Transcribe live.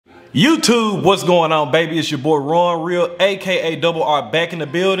YouTube, what's going on, baby? It's your boy Ron Real, aka Double R, back in the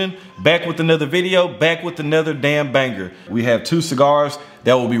building, back with another video, back with another damn banger. We have two cigars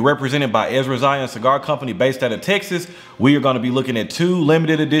that will be represented by Ezra Zion Cigar Company based out of Texas. We are going to be looking at two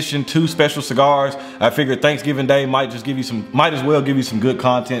limited edition, two special cigars. I figured Thanksgiving Day might as well give you some good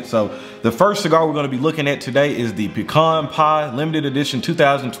content. So the first cigar we're going to be looking at today is the Pecan Pie limited edition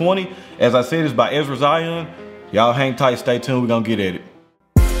 2020. As I said, it's by Ezra Zion. Y'all hang tight, stay tuned, we're going to get at it.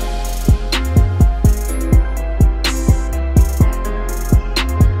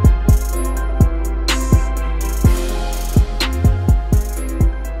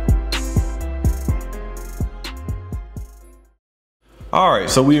 All right,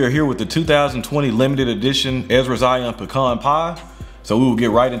 so we are here with the 2020 limited edition Ezra Zion Pecan Pie. So we will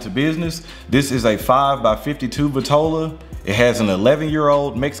get right into business. This is a 5x52 Vitola. It has an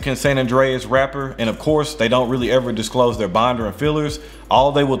 11-year-old Mexican San Andreas wrapper. And of course, they don't really ever disclose their binder and fillers.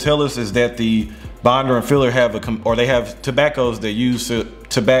 All they will tell us is that the binder and filler they have tobaccos that use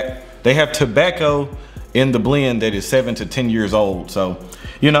they have tobacco in the blend that is 7 to 10 years old. So,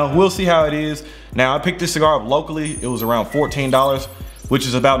 you know, we'll see how it is. Now, I picked this cigar up locally. It was around $14, which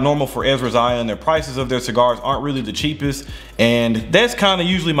is about normal for Ezra Zion. Their prices of their cigars aren't really the cheapest, and that's kind of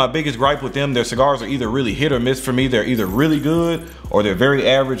usually my biggest gripe with them. Their cigars are either really hit or miss for me. They're either really good or they're very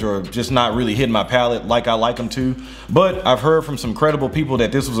average or just not really hitting my palate like I like them to. But I've heard from some credible people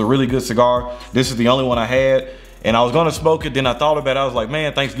that this was a really good cigar. This is the only one I had, and I was gonna smoke it. Then I thought about it. I was like,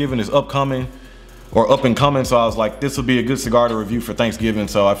 man, Thanksgiving is upcoming. Or up and coming, so I was like, this will be a good cigar to review for Thanksgiving,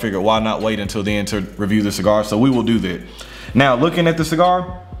 so I figured why not wait until then to review the cigar. So we will do that. Now, looking at the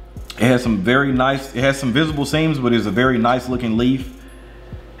cigar, it has some visible seams, but it's a very nice looking leaf.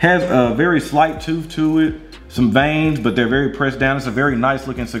 Has a very slight tooth to it, some veins, but they're very pressed down. It's a very nice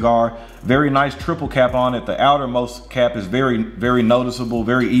looking cigar. Very nice triple cap on it. The outermost cap is very, very noticeable,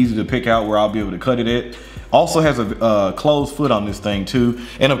 very easy to pick out where I'll be able to cut it at. Also has a closed foot on this thing too.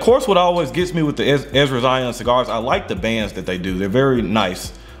 And of course, what always gets me with the Ezra Zion cigars, I like the bands that they do. They're very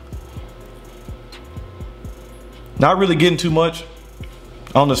nice. Not really getting too much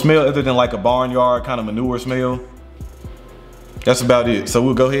on the smell other than like a barnyard kind of manure smell. That's about it. So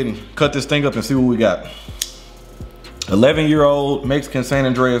we'll go ahead and cut this thing up and see what we got. 11-year-old Mexican San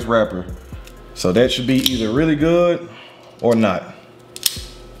Andreas wrapper. So that should be either really good or not.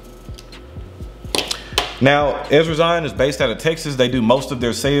 Now, Ezra Zion is based out of Texas. They do most of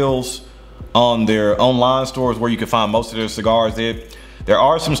their sales on their online stores where you can find most of their cigars at. There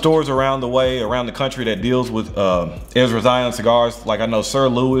are some stores around the country that deals with Ezra Zion cigars. Like I know Sir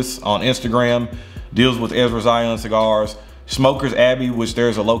Lewis on Instagram deals with Ezra Zion cigars. Smokers Abbey, which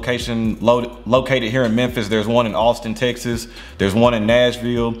there's a location located here in Memphis. There's one in Austin, Texas. There's one in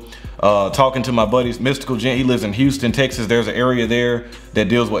Nashville. Talking to my buddies, Mystical Gent, he lives in Houston, Texas. There's an area there that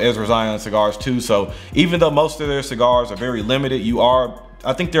deals with Ezra Zion cigars too. So even though most of their cigars are very limited,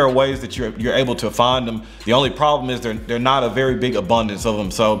 I think there are ways that you're able to find them. The only problem is they're not a very big abundance of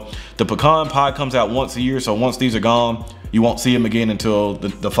them. So the Pecan Pie comes out once a year. So once these are gone, you won't see them again until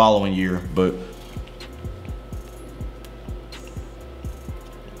the following year. But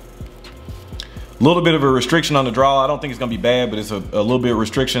a little bit of a restriction on the draw. I don't think it's gonna be bad, but it's a little bit of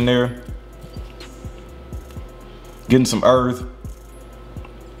restriction there. Getting some earth.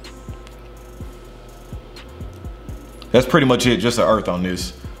 That's pretty much it, just the earth on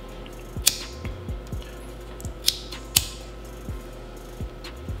this.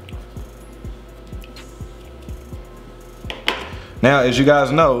 Now, as you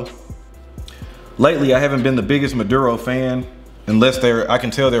guys know, lately I haven't been the biggest Maduro fan. Unless I can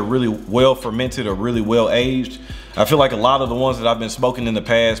tell they're really well fermented or really well aged. I feel like a lot of the ones that I've been smoking in the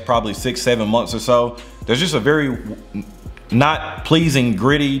past, probably 6-7 months or so, there's just a very not pleasing,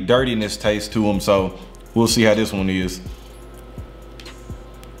 gritty dirtiness taste to them. So we'll see how this one is.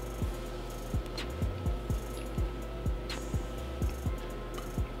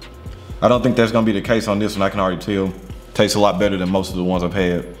 I don't think that's gonna be the case on this one. I can already tell. Tastes a lot better than most of the ones I've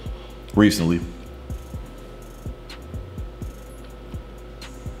had recently.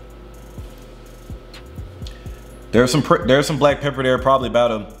 There's some black pepper there, probably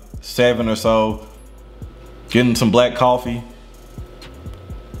about a 7 or so. Getting some black coffee.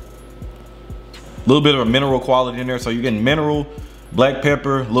 A little bit of a mineral quality in there. So you're getting mineral, black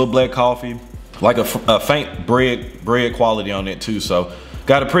pepper, a little black coffee. Like a faint bread quality on it too. So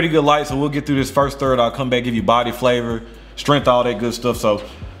got a pretty good light. So we'll get through this first third. I'll come back, give you body flavor, strength, all that good stuff. So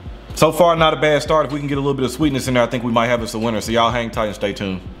far, not a bad start. If we can get a little bit of sweetness in there, I think we might have us a winner. So y'all hang tight and stay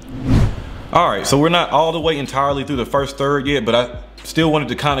tuned. All right, so we're not all the way entirely through the first third yet, but I still wanted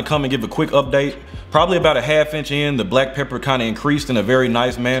to kind of come and give a quick update. Probably about a ½ inch in, the black pepper kind of increased in a very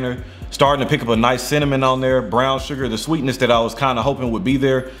nice manner. Starting to pick up a nice cinnamon on there, brown sugar. The sweetness that I was kind of hoping would be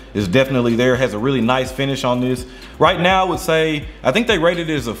there is definitely there. Has a really nice finish on this. Right now I would say, I think they rated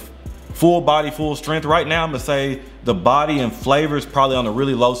it as a full body, full strength. Right now I'm gonna say the body and flavor is probably on the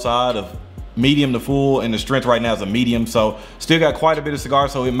really low side of medium to full, and the strength right now is a medium. So still got quite a bit of cigar,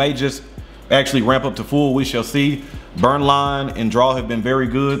 so it may just actually ramp up to full. We shall see. Burn line and draw have been very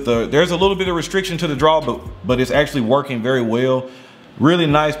good. There's a little bit of restriction to the draw, but it's actually working very well. Really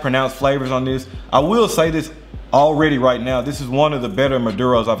nice pronounced flavors on this. I will say this already right now, this is one of the better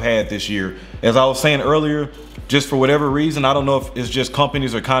Maduros I've had this year. As I was saying earlier, just for whatever reason, I don't know if it's just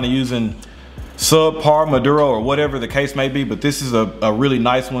companies are kind of using subpar Maduro or whatever the case may be, but this is a really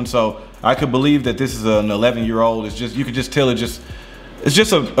nice one. So I could believe that this is an 11-year-old. It's just, you could just tell it's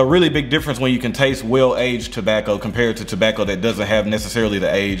just a really big difference when you can taste well-aged tobacco compared to tobacco that doesn't have necessarily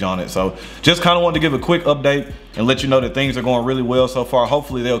the age on it. So just kind of wanted to give a quick update and let you know that things are going really well so far.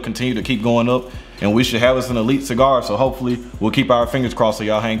 Hopefully they'll continue to keep going up, and we should have us an elite cigar. So hopefully we'll keep our fingers crossed, so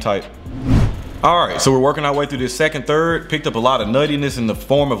y'all hang tight. All right, so we're working our way through this second third. Picked up a lot of nuttiness in the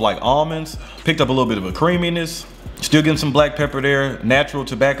form of like almonds. Picked up a little bit of a creaminess. Still getting some black pepper there. Natural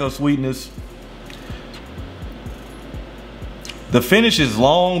tobacco sweetness. The finish is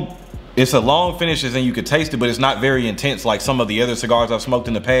long. It's a long finish, and you could taste it, but it's not very intense like some of the other cigars I've smoked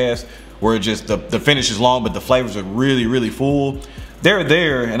in the past, where just the finish is long, but the flavors are really, really full. They're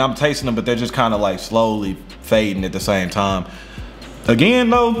there, and I'm tasting them, but they're just kind of like slowly fading at the same time. Again,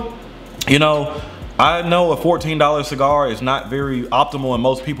 though, you know, I know a $14 cigar is not very optimal in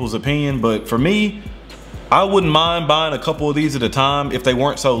most people's opinion, but for me, I wouldn't mind buying a couple of these at a time if they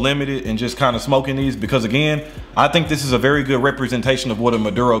weren't so limited and just kind of smoking these, because again, I think this is a very good representation of what a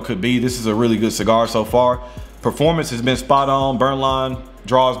Maduro could be. This is a really good cigar so far. Performance has been spot on. Burn line,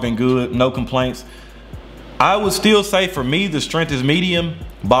 draw has been good, no complaints. I would still say for me, the strength is medium,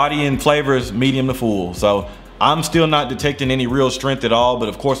 body and flavor is medium to full. So I'm still not detecting any real strength at all, but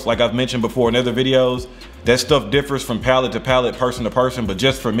of course, like I've mentioned before in other videos, that stuff differs from palate to palate, person to person, but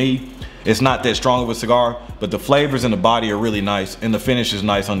just for me, it's not that strong of a cigar, but the flavors and the body are really nice, and the finish is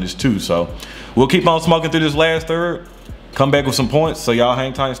nice on this too. So we'll keep on smoking through this last third, come back with some points, so y'all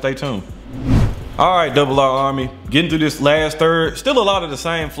hang tight and stay tuned. All right, Double R Army, getting through this last third, still a lot of the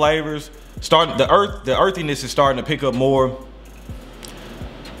same flavors. The earthiness is starting to pick up more.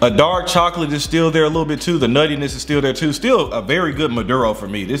 A dark chocolate is still there a little bit too. The nuttiness is still there too. Still a very good Maduro for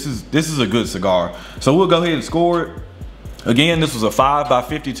me. This is a good cigar. So we'll go ahead and score it. Again, this was a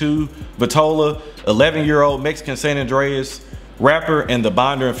 5x52 Vitola, 11-year-old Mexican San Andreas. Wrapper and the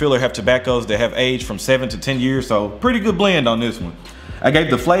binder and filler have tobaccos that have aged from 7 to 10 years, so pretty good blend on this one. I gave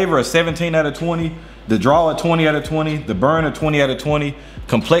the flavor a 17 out of 20, the draw a 20 out of 20, the burn a 20 out of 20,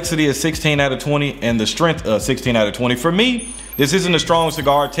 complexity a 16 out of 20, and the strength a 16 out of 20. For me, this isn't a strong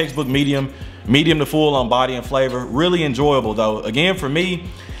cigar, textbook medium to full on body and flavor. Really enjoyable though. Again, for me,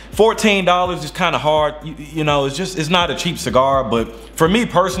 $14 is kind of hard, you know, it's not a cheap cigar, but for me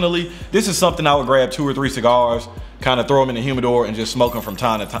personally, this is something I would grab 2 or 3 cigars, kind of throw them in the humidor and just smoke them from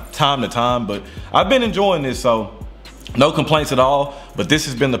time to time. But I've been enjoying this, so no complaints at all. But this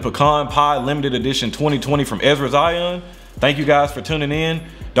has been the Pecan Pie Limited Edition 2020 from Ezra Zion. Thank you guys for tuning in.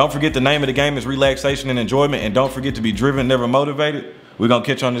 Don't forget the name of the game is relaxation and enjoyment, and don't forget to be driven, never motivated. We're gonna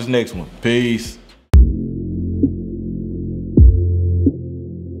catch you on this next one. Peace.